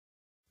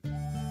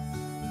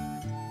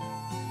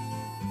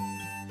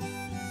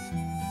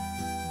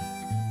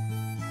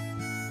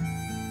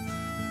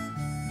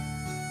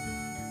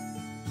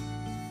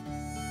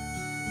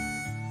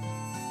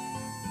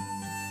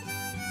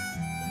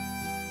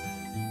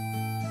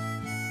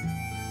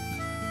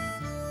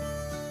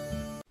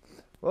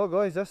Well,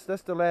 guys, that's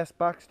the last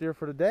box there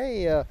for the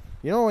day.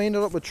 You know, I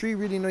ended up with 3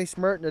 really nice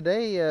marten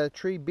today.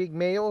 3 big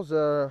males,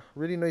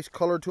 really nice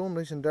color to them,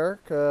 nice and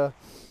dark. So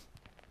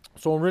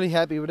I'm really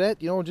happy with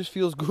that. You know, it just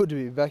feels good to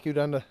be back out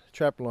on the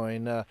trap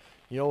line.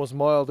 You know, it was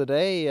mild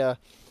today. You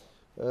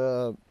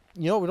know,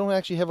 we don't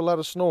actually have a lot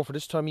of snow for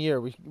this time of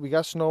year. We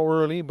got snow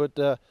early, but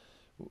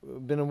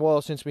been a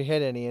while since we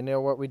had any. And now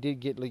what we did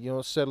get, like, you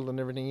know, settled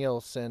and everything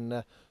else.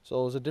 And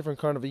so it was a different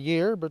kind of a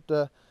year.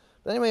 But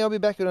anyway, I'll be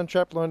back out on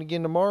Trapline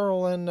again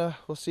tomorrow, and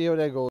we'll see how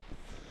that goes.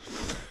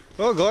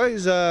 Well,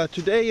 guys,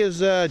 today is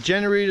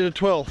January the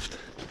 12th,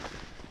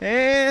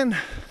 and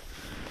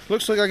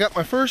looks like I got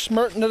my first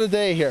marten of the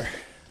day here.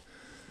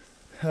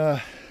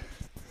 Oh,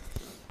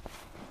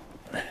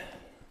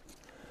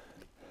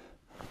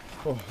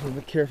 a little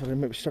bit careful, they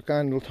might be stuck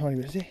on a little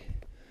tiny bit, see?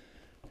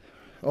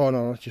 Oh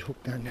no, it's just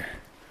hooked down there.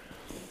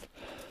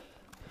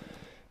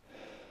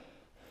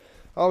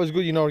 Always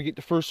good, you know, to get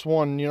the first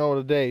one, you know, of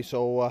the day,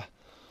 so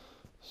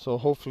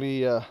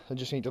hopefully I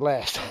just need to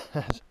last.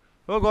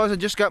 Well, guys, I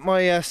just got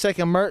my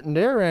second marten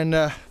there, and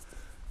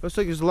looks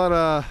like there's a lot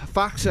of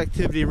fox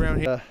activity around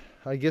here.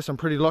 I guess I'm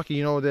pretty lucky,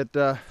 you know, that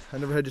I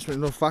never had this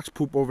one, no fox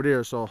poop over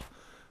there, so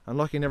I'm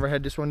lucky I never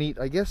had this one eat,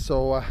 I guess.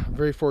 So I'm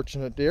very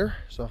fortunate there.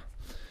 So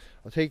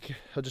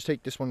I'll just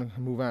take this one and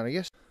move on, I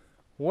guess.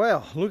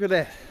 Well, look at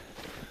that.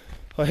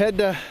 I had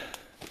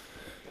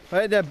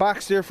that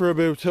box there for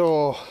about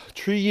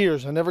 3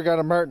 years. I never got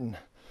a marten.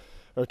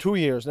 Or 2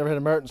 years, never had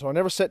a marten, so I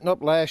never setting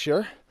up last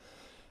year.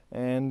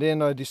 And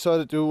then I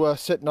decided to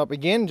setting up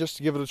again just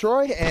to give it a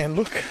try, and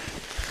look,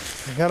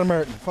 I got a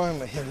marten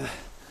finally.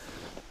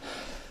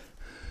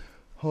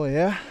 Oh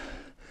yeah,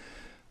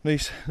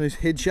 nice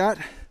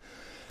headshot.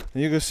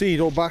 And you can see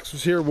the old box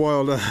was here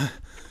while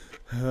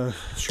the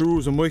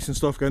shrews and mice and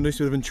stuff got nice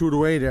to have been chewed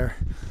away there.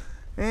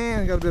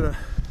 And I got a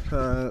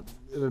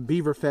bit of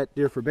beaver fat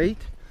there for bait.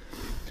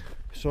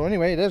 So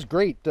anyway, that's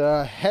great.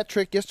 Hat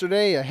trick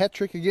yesterday, a hat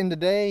trick again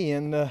today,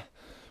 and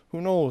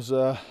who knows,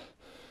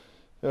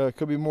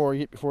 could be more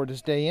yet before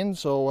this day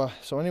ends. So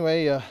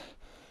anyway,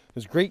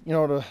 it's great, you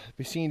know, to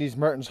be seeing these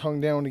martens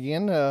hung down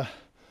again.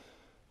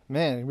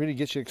 Man, it really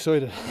gets you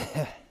excited.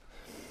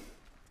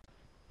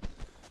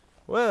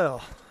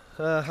 Well,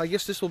 I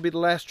guess this will be the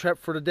last trap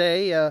for the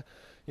day.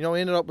 You know,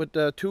 I ended up with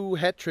 2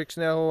 hat tricks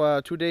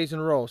now, 2 days in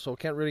a row, so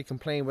can't really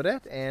complain with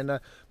that. And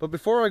but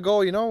before I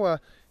go, you know,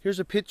 here's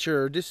a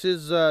picture. This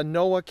is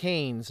Noah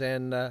Keynes,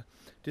 and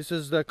this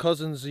is the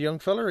cousin's young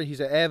fella. He's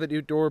an avid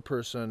outdoor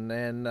person,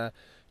 and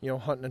you know,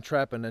 hunting and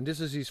trapping. And this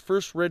is his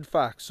first red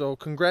fox. So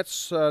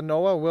congrats,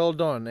 Noah. Well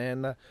done.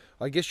 And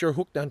I guess you're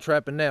hooked on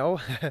trapping now.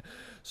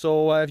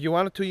 So if you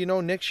wanted to, you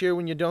know, next year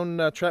when you're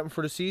done trapping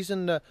for the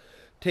season,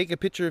 take a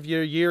picture of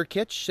your year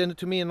catch, send it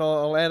to me, and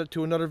I'll add it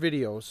to another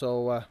video.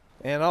 So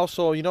and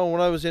also, you know, when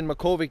I was in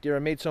Makovic there, I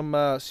made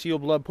some seal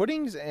blood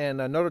puddings,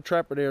 and another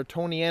trapper there,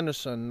 Tony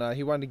Anderson,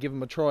 he wanted to give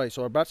him a try,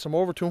 so I brought some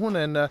over to him.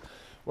 And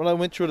when I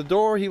went through the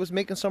door, he was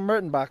making some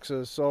marten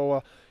boxes.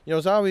 So you know,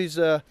 it's always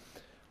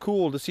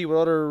cool to see what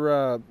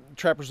other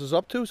trappers is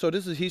up to. So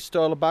this is his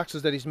style of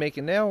boxes that he's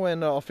making now,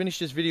 and I'll finish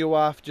this video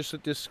off just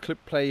let this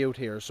clip play out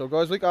here. So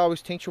guys, like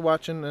always, thanks for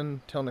watching, and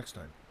until next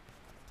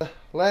time.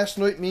 Last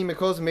night, me and my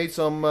cousin made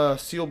some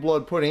seal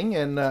blood pudding,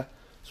 and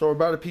so I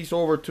brought a piece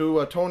over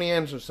to Tony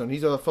Anderson.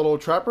 He's a fellow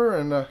trapper,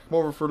 and come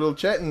over for a little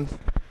chat, and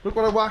look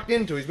what I walked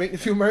into. He's making a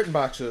few marten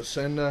boxes,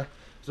 and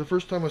it's the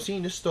first time I've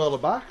seen this style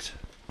of box.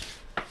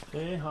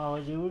 Okay, all I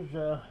do is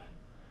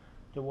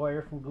the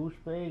wire from Goose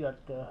Bay,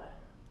 got the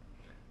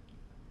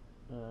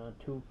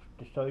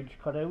sides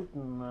cut out,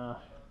 and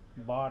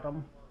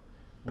bottom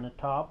and the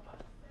top,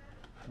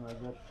 and I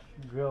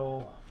just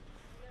drill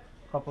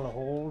a couple of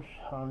holes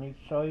on each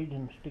side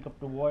and stick up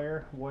the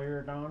wire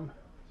it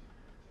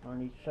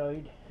on each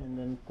side, and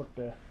then put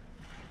the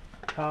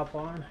top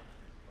on.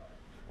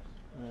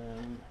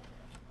 And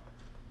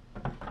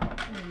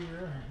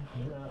here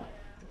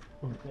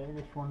okay,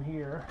 this one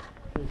here,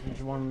 this is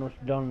the one that's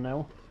done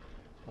now,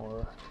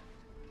 or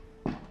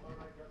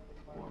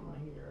one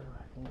here,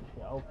 I think.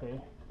 Yeah,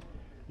 okay,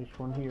 this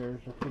one here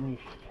is a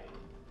finished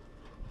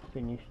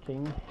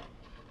thing.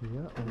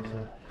 Yeah,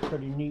 and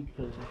pretty neat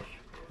because it's,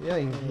 yeah,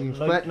 you can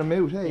flatten them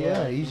out. Hey,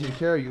 yeah, easy to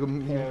carry. You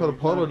can put a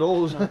pile of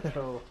those. Not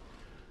so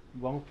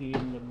wonky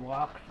in the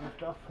blocks and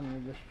stuff, and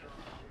you just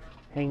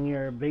hang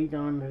your bait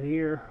on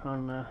here.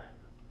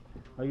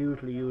 I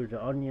usually use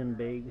the onion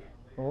bag.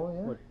 Oh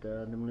yeah. With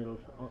them little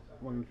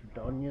ones with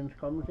the onions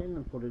comes in,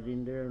 and put it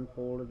in there and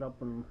fold it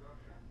up and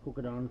hook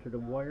it onto the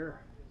wire.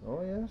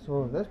 Oh yeah,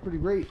 so that's pretty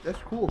great. That's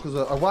cool, because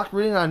I walked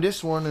right in on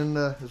this one, and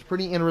it's a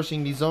pretty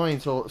interesting design.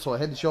 So I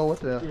had to show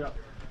it. Yeah,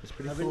 it's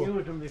pretty I've cool. been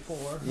using them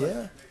before.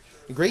 Yeah,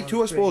 great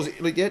too, I suppose.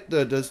 Like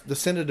the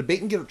scent of the bait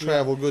can get it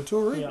travel good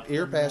too, right? Yeah,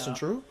 Air passing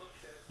through.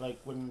 Like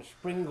when the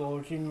spring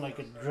goes in, like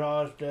it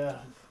draws the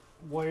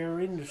wire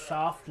in, the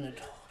soft, and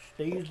it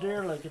stays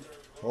there, like it.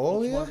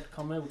 Oh yeah. Won't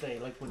come out there,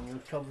 like when you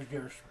shove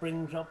your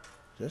springs up.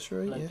 That's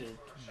right. Like yeah. it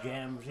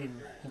jams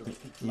in. Like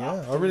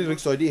Yeah, I really like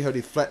the idea how they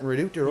flatten right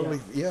out there.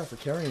 Yeah, for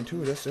carrying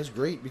too. That's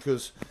great,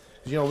 because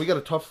You know, we got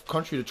a tough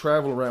country to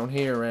travel around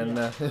here, and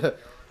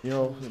you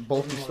know,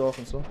 bulky stuff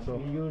and stuff. So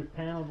You use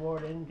panel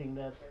board, anything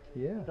that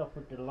yeah, stuff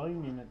with the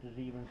line in it is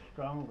even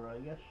stronger, I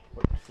guess.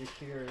 But this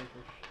year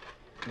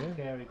it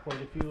carry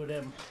quite a few of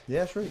them.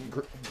 yeah, sure.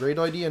 Great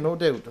idea, no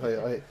doubt.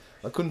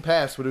 I couldn't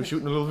pass without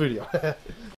shooting a little video.